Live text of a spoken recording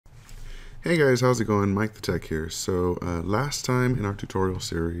Hey guys, how's it going? MikeTheTech here. So last time in our tutorial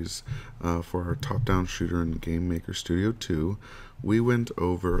series for our top-down shooter in GameMaker Studio 2, we went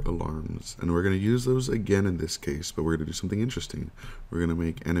over alarms, and we're going to use those again in this case, but we're going to do something interesting. We're going to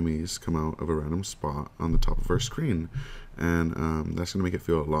make enemies come out of a random spot on the top of our screen, and that's going to make it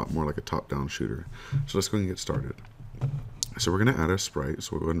feel a lot more like a top-down shooter. So let's go ahead and get started. So we're going to add a sprite,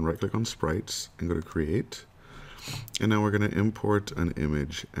 so we'll go ahead and right-click on Sprites and go to Create. And now we're going to import an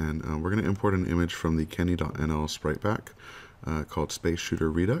image, and we're going to import an image from the Kenny.nl sprite pack called Space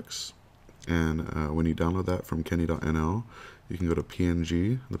Shooter Redux. And when you download that from Kenny.nl, you can go to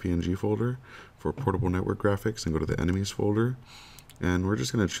PNG, the PNG folder for portable network graphics, and go to the enemies folder. And we're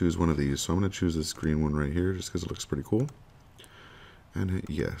just going to choose one of these. So I'm going to choose this green one right here just because it looks pretty cool. And hit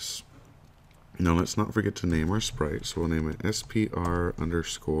yes. Now let's not forget to name our sprite. So we'll name it SPR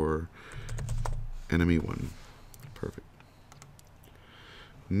underscore enemy1. Perfect.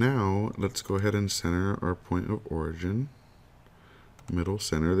 Now let's go ahead and center our point of origin. Middle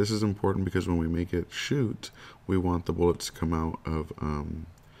center. This is important because when we make it shoot, we want the bullets to come out of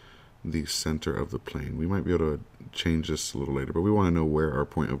the center of the plane. We might be able to change this a little later, but we want to know where our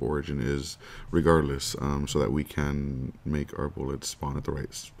point of origin is regardless, so that we can make our bullets spawn at the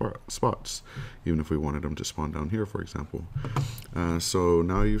right spots, even if we wanted them to spawn down here, for example. So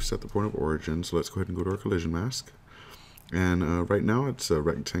now you've set the point of origin, so let's go ahead and go to our collision mask. And right now it's a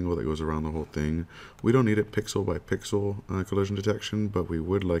rectangle that goes around the whole thing. We don't need it pixel by pixel collision detection, but we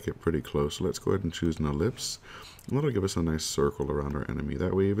would like it pretty close. So let's go ahead and choose an ellipse. And that'll give us a nice circle around our enemy.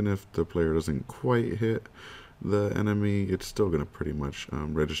 That way, even if the player doesn't quite hit the enemy, it's still going to pretty much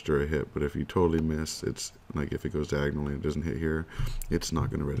register a hit. But if you totally miss, it's like if it goes diagonally and it doesn't hit here, it's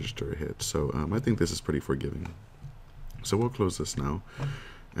not going to register a hit. So I think this is pretty forgiving. So we'll close this now.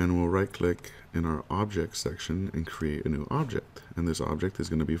 And we'll right click in our object section and create a new object. And this object is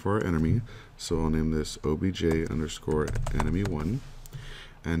going to be for our enemy. So I'll name this obj underscore enemy1.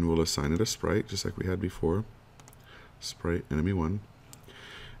 And we'll assign it a sprite just like we had before. Sprite enemy1.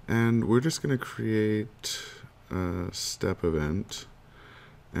 And we're just going to create a step event.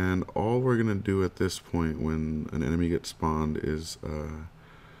 And all we're going to do at this point when an enemy gets spawned is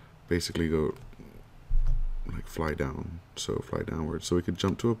basically go like fly down, so fly downward. So we could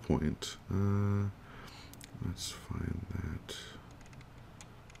jump to a point. Let's find that.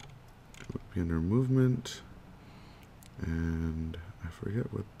 It would be under movement, and I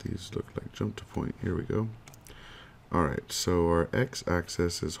forget what these look like. Jump to point. Here we go. All right. So our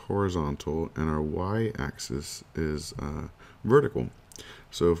x-axis is horizontal, and our y-axis is vertical.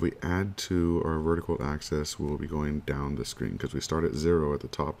 So if we add to our vertical axis, we'll be going down the screen because we start at 0 at the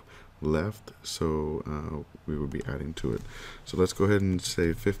top left, so we would be adding to it. So let's go ahead and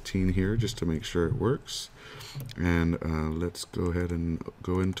say 15 here just to make sure it works. And let's go ahead and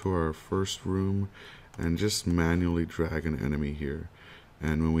go into our first room and just manually drag an enemy here.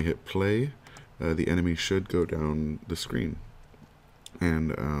 And when we hit play, the enemy should go down the screen.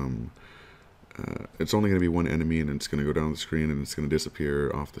 And it's only going to be one enemy, and it's going to go down the screen and it's going to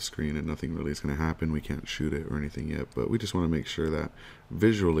disappear off the screen, and nothing really is going to happen. We can't shoot it or anything yet, but we just want to make sure that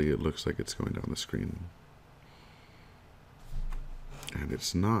visually it looks like it's going down the screen. And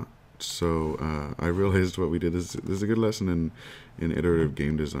it's not. So I realized what we did is this is a good lesson in iterative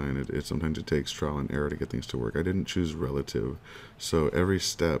game design. Sometimes it takes trial and error to get things to work. I didn't choose relative, so every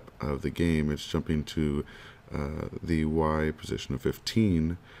step of the game it's jumping to the Y position of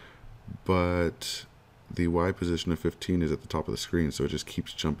 15, but the Y position of 15 is at the top of the screen, so it just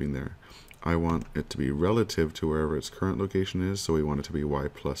keeps jumping there. I want it to be relative to wherever its current location is, so we want it to be Y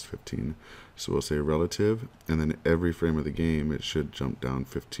plus 15. So we'll say relative, and then every frame of the game it should jump down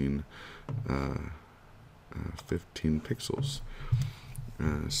 15 pixels.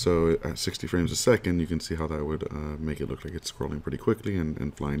 So at 60 frames a second, you can see how that would make it look like it's scrolling pretty quickly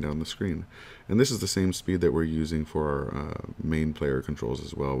and flying down the screen. And this is the same speed that we're using for our main player controls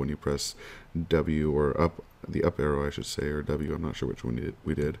as well. When you press W or up, the up arrow I should say, or W, I'm not sure which one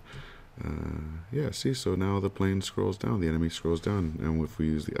we did. Yeah, see, so now the plane scrolls down, the enemy scrolls down, and if we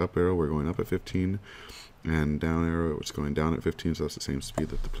use the up arrow, we're going up at 15, and down arrow, it's going down at 15, so that's the same speed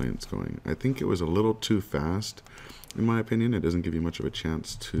that the plane's going. I think it was a little too fast, in my opinion. It doesn't give you much of a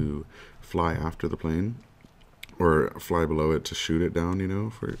chance to fly after the plane, or fly below it to shoot it down, you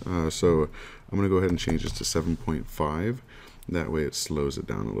know. So I'm going to go ahead and change this to 7.5, that way it slows it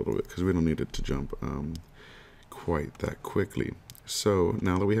down a little bit, because we don't need it to jump quite that quickly. So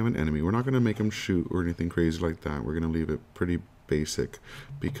now that we have an enemy, we're not going to make him shoot or anything crazy like that. We're going to leave it pretty basic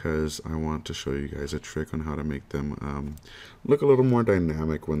because I want to show you guys a trick on how to make them look a little more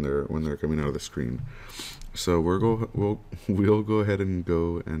dynamic when they're coming out of the screen. So we'll go ahead and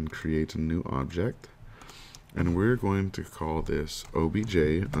go and create a new object, and we're going to call this obj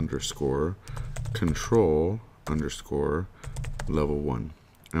underscore control underscore level 1.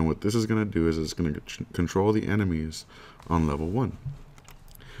 And what this is going to do is it's going to control the enemies on level 1.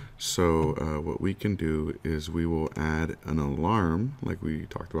 So what we can do is we will add an alarm, like we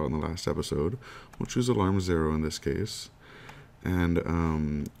talked about in the last episode. We'll choose alarm 0 in this case,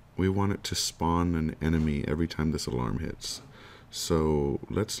 and we want it to spawn an enemy every time this alarm hits. So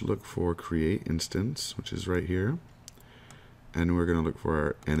let's look for create instance, which is right here, and we're going to look for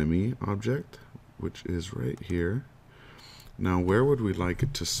our enemy object, which is right here. Now, where would we like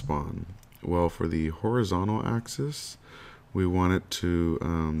it to spawn? Well, for the horizontal axis, we want it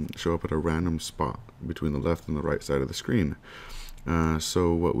to show up at a random spot between the left and the right side of the screen.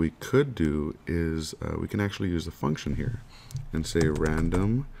 So what we could do is we can actually use a function here and say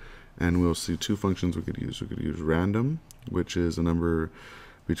random, and we'll see two functions we could use. We could use random, which is a number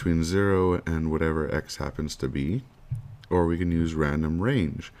between 0 and whatever x happens to be, or we can use random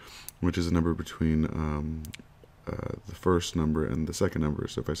range, which is a number between the first number and the second number.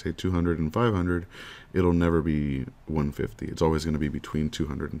 So if I say 200 and 500, it'll never be 150. It's always going to be between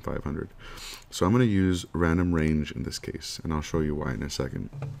 200 and 500. So I'm going to use random range in this case, and I'll show you why in a second.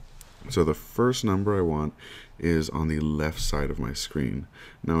 So the first number I want is on the left side of my screen.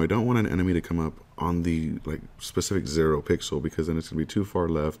 Now I don't want an enemy to come up on the specific 0 pixel, because then it's going to be too far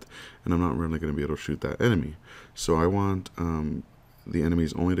left and I'm not really going to be able to shoot that enemy. So I want the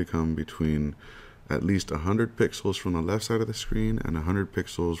enemies only to come between at least 100 pixels from the left side of the screen and 100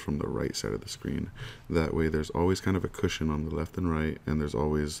 pixels from the right side of the screen. That way there's always kind of a cushion on the left and right, and there's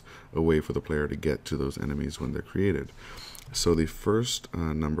always a way for the player to get to those enemies when they're created. So the first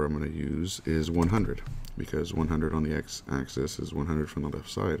number I'm going to use is 100, because 100 on the x-axis is 100 from the left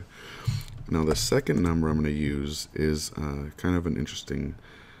side. Now the second number I'm going to use is kind of an interesting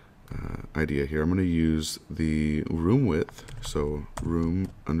idea here. I'm going to use the room width, so room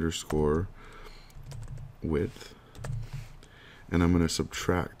underscore width, and I'm going to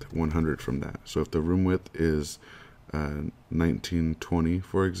subtract 100 from that. So if the room width is 1920,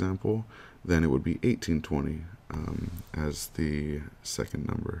 for example, then it would be 1820 as the second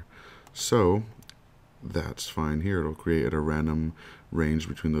number. So that's fine here. It'll create a random range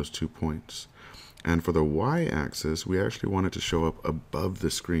between those 2 points. And for the y-axis, we actually want it to show up above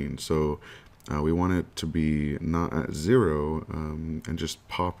the screen. So we want it to be not at 0 and just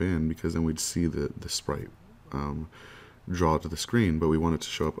pop in, because then we'd see the sprite draw to the screen, but we want it to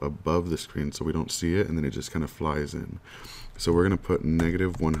show up above the screen so we don't see it, and then it just kind of flies in. So we're going to put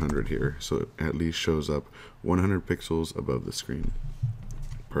negative 100 here, so it at least shows up 100 pixels above the screen.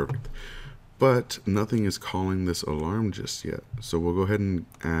 Perfect. But nothing is calling this alarm just yet. So we'll go ahead and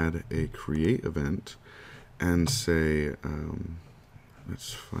add a create event and say,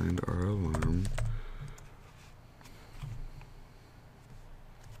 let's find our alarm.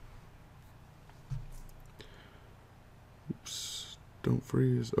 Oops, don't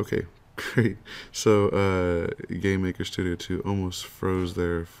freeze. Okay, great. So GameMaker Studio 2 almost froze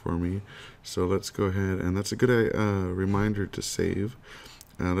there for me. So let's go ahead, and that's a good reminder to save.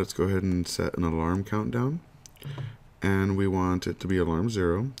 Let's go ahead and set an alarm countdown, and we want it to be alarm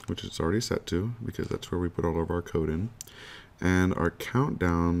 0, which it's already set to, because that's where we put all of our code in. And our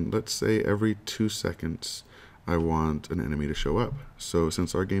countdown, let's say every 2 seconds I want an enemy to show up. So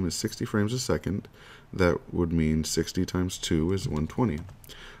since our game is 60 frames a second, that would mean 60 times 2 is 120.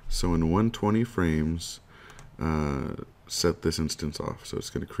 So in 120 frames, set this instance off. So it's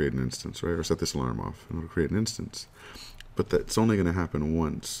going to create an instance, right? Or set this alarm off, and it'll create an instance. But that's only going to happen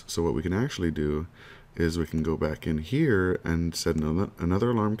once. So what we can actually do is we can go back in here and set another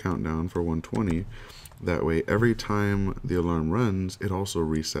alarm countdown for 120. That way, every time the alarm runs, it also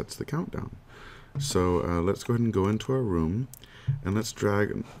resets the countdown. So let's go ahead and go into our room, and let's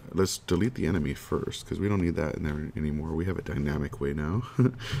delete the enemy first, because we don't need that in there anymore. We have a dynamic way now.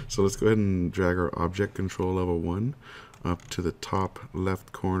 So let's go ahead and drag our object control level 1 up to the top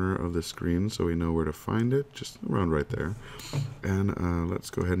left corner of the screen so we know where to find it, just around right there. And let's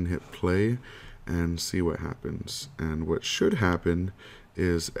go ahead and hit play and see what happens. And what should happen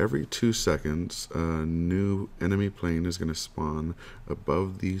is every 2 seconds a new enemy plane is going to spawn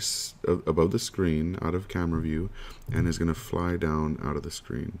above the screen out of camera view, and is going to fly down out of the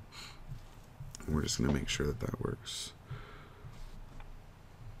screen. And we're just going to make sure that that works.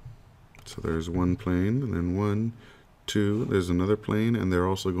 So there's one plane, and then 1, 2, there's another plane, and they're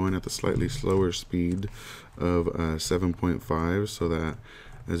also going at the slightly slower speed of 7.5, so that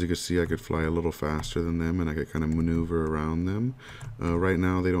As you can see, I could fly a little faster than them, and I could kind of maneuver around them. Right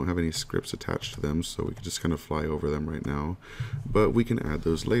now, they don't have any scripts attached to them, so we can just kind of fly over them right now. But we can add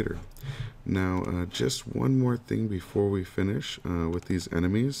those later. Now, just one more thing before we finish with these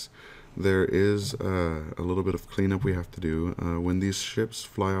enemies. There is a little bit of cleanup we have to do. When these ships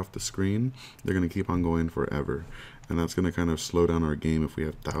fly off the screen, they're going to keep on going forever. And that's going to kind of slow down our game if we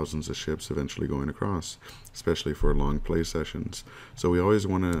have thousands of ships eventually going across, especially for long play sessions. So we always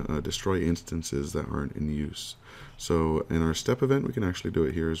want to destroy instances that aren't in use. So in our step event, we can actually do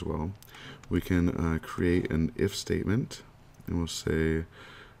it here as well. We can create an if statement, and we'll say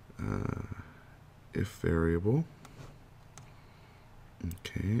if variable.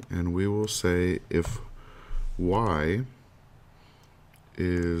 Okay, and we will say if y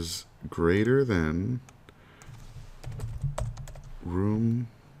is greater than room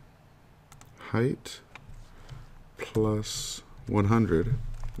height plus 100,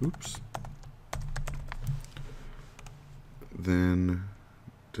 then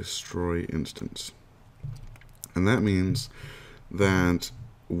destroy instance. And that means that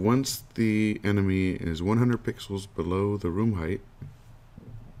once the enemy is 100 pixels below the room height,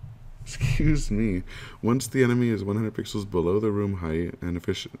 once the enemy is 100 pixels below the room height and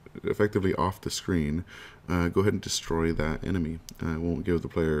effectively off the screen, go ahead and destroy that enemy. It won't give the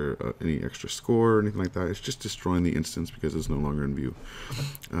player any extra score or anything like that. It's just destroying the instance because it's no longer in view.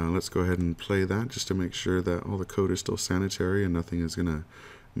 Let's go ahead and play that just to make sure that all the code is still sanitary and nothing is going to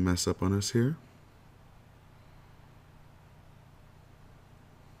mess up on us here.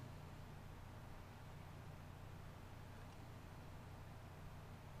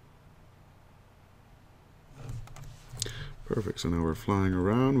 Perfect, so now we're flying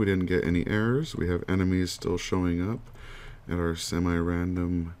around. We didn't get any errors. We have enemies still showing up at our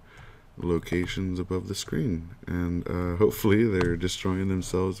semi-random locations above the screen. And hopefully they're destroying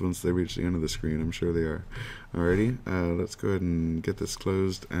themselves once they reach the end of the screen. I'm sure they are. Alrighty, let's go ahead and get this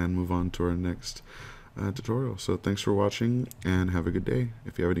closed and move on to our next tutorial. So thanks for watching and have a good day.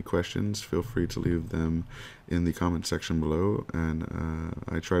 If you have any questions, feel free to leave them in the comment section below, and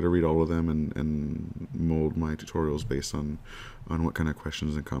I try to read all of them and mold my tutorials based on what kind of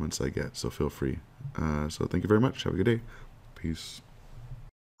questions and comments I get, so feel free. So thank you very much. Have a good day. Peace.